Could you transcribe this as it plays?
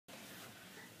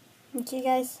Okay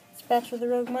guys, it's Bachelor the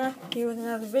Rogue Ma here with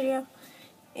another video,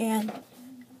 and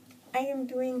I am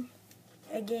doing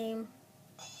a game.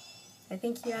 I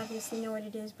think you obviously know what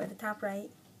it is by the top right.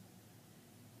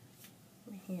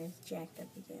 My hair is jacked up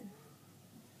again.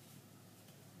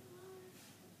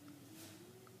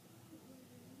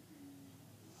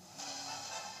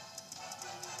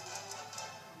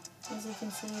 As you can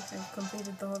see, I've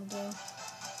completed the whole game.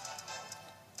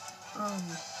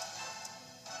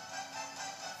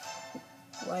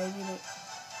 Why did it?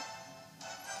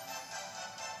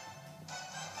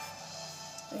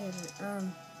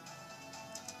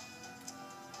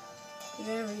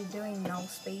 Whatever you're doing, null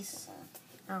space.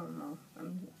 I don't know.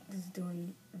 I'm just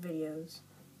doing videos.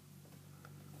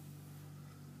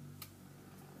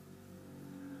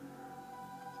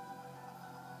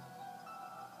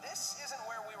 This isn't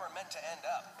where we were meant to end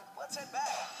up. Let's head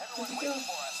back. Everyone's waiting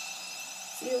for us.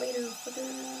 See you later,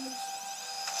 fuckers.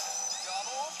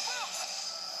 Double boost.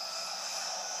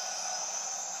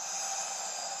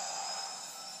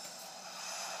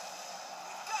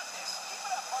 We've got this. Keep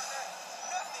it up, partner.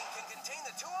 Nothing can contain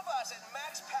the two of us at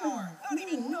max power. Not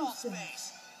even null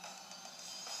space.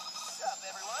 What's up,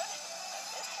 everyone?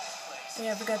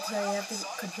 Yeah, I forgot to tell you, you have to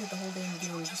complete the whole damn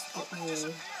game just to get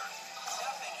me.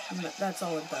 That's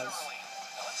all it does.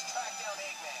 Let's track down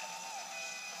Eggman.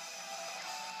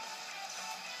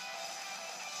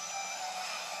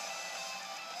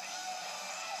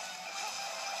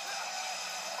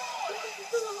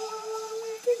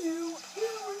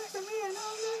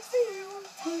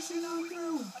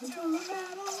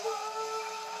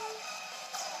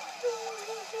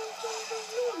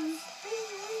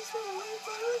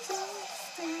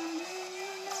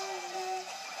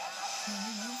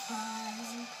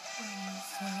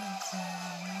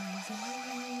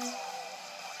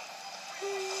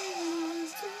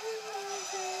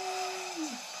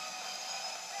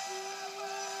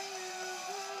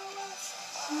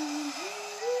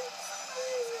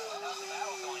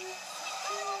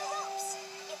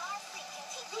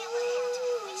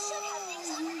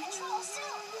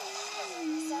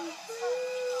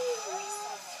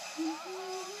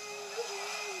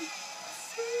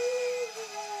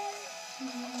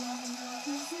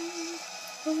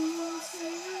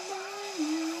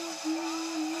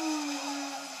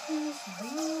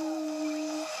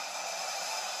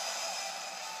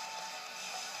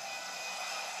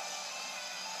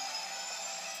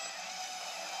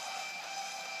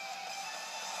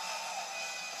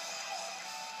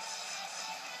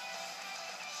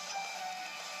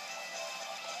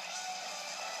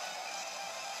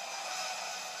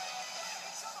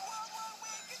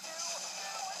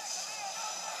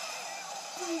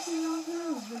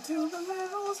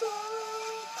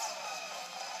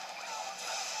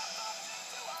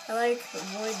 I like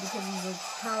Void because he's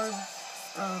overpowered.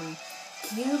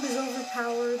 Cube is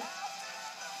overpowered.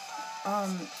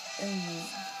 And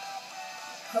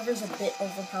Hover's a bit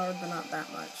overpowered, but not that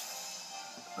much.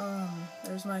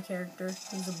 There's my character.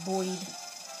 He's a Void.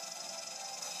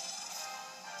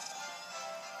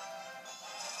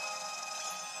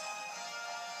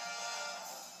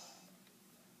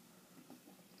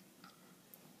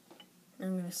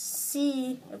 I'm gonna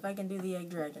see if I can do the Egg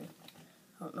Dragon.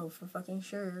 I don't know for fucking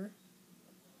sure.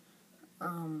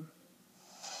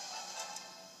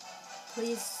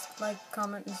 Please like,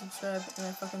 comment, and subscribe. And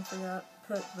I fucking forgot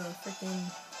to put the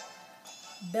freaking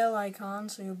bell icon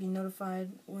so you'll be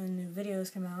notified when new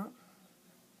videos come out.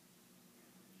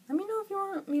 Let me know if you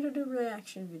want me to do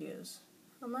reaction videos.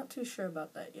 I'm not too sure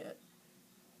about that yet.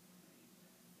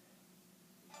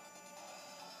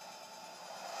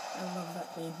 I love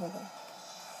that game. Hold on.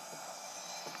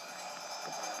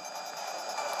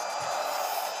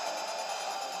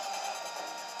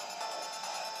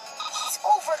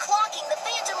 Overclocking the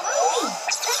Phantom Movie!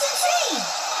 That's insane!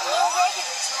 No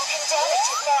regular tool can damage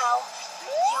it now.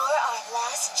 You're our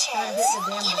last chance.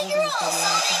 Give it your all,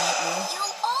 Sonic!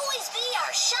 You'll always be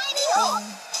our shining hope!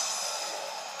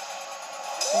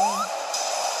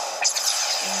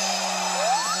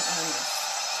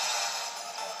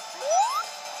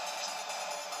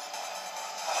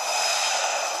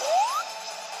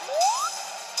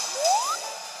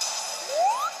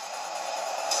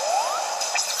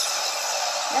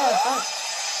 Oh, fuck.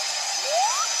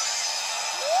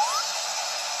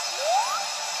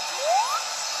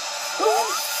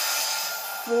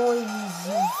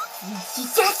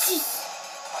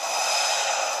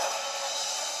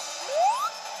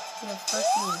 Yeah, fuck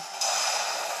you.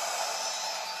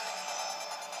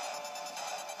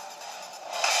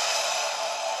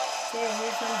 Okay,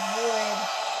 here comes Void.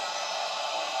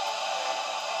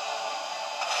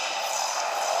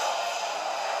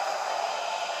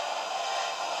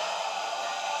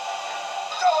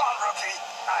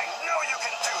 I know you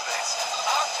can do this.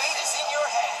 Our fate is in your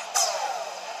hands.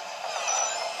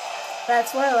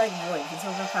 That's why I like Void. He's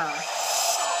overpowered.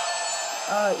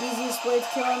 Easiest way to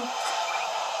kill him.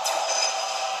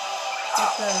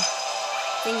 With the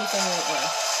thingy thing right there.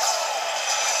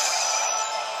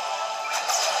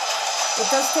 It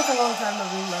does take a long time to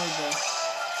reload though.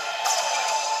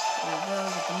 There we go,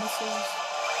 get the missiles.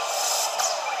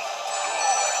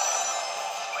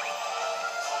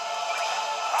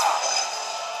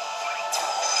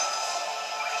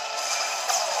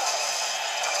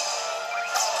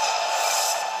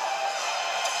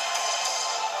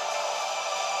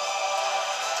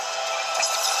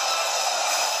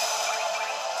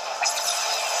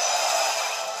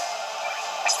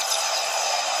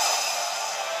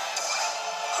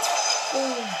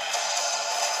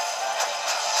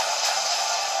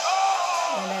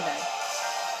 And I died.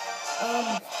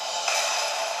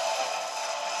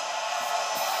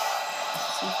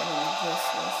 Let's see if I can adjust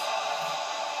this.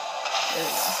 There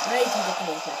we go. Now you can get the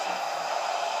whole picture.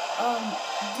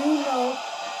 Do note,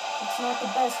 it's not the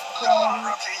best Go on,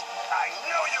 quality. rookie. I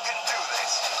know you can do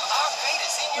this. Our fate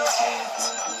is in your hands.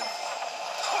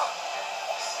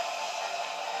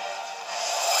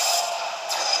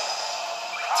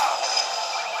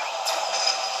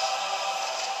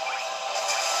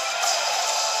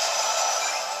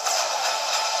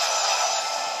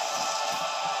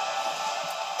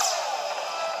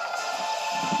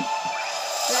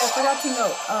 Yeah, I forgot to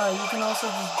note, you can also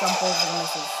just jump over the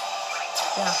missiles.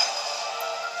 Yeah.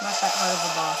 Not that hard of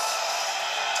a boss.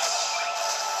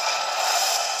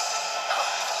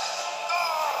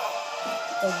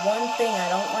 The one thing I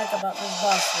don't like about this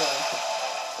boss though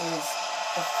is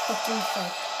the fucking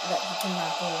fact that you can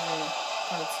knock over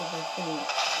parts of the thing,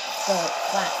 the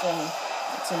platform.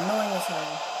 It's annoying as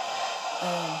hell.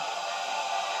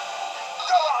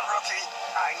 Go on, rookie.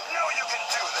 I know you can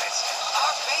do this.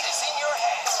 Our fate is in your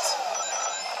hands.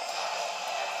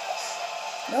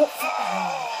 Nope.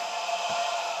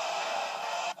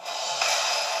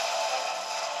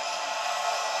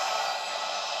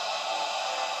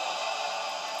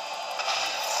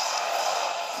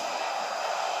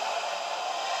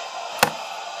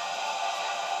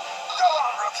 Go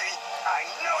on, rookie. I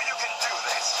know you can do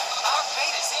this. Our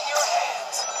fate is in your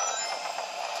hands.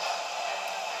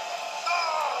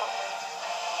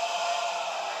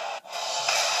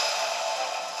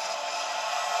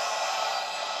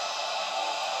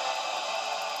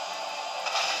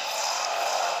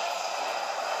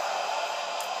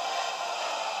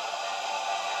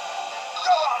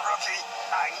 Go on, rookie.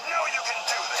 I know you can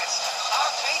do this.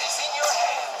 Our fate is in your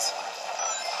hands.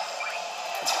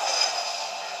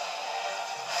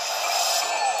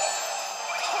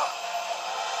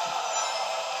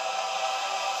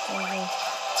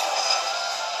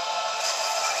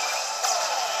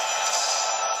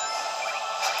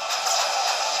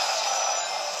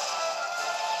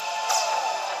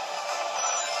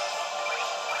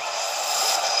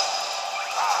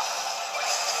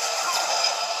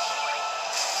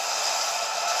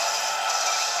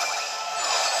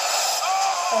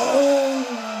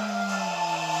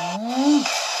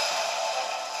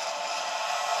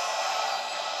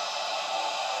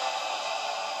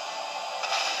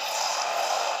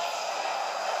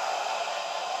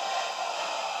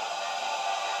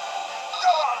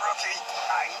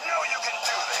 I know you can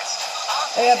do this.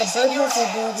 Oh yeah, the bird has the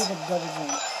ability to double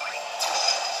jump.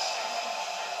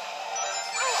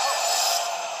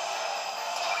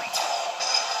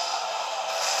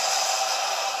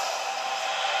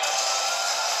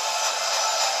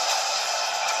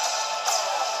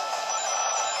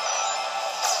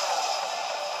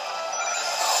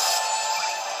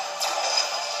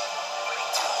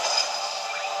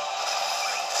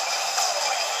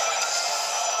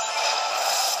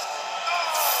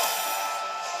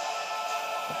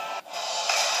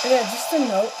 Yeah, just a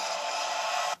note.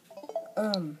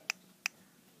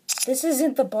 This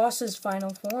isn't the boss's final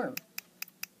form.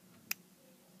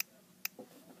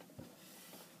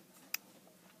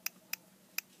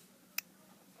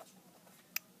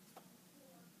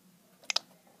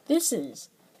 This is.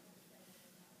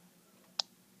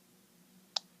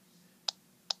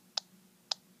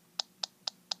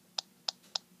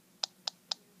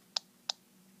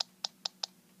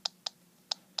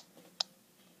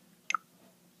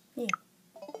 Yeah.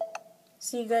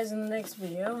 See you guys in the next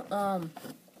video.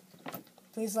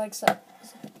 Please like,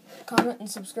 comment, and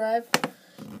subscribe.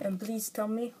 And please tell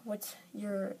me what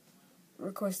your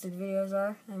requested videos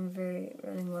are. I'm very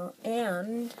running low.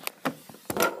 And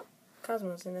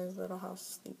Cosmo's in his little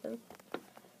house sleeping.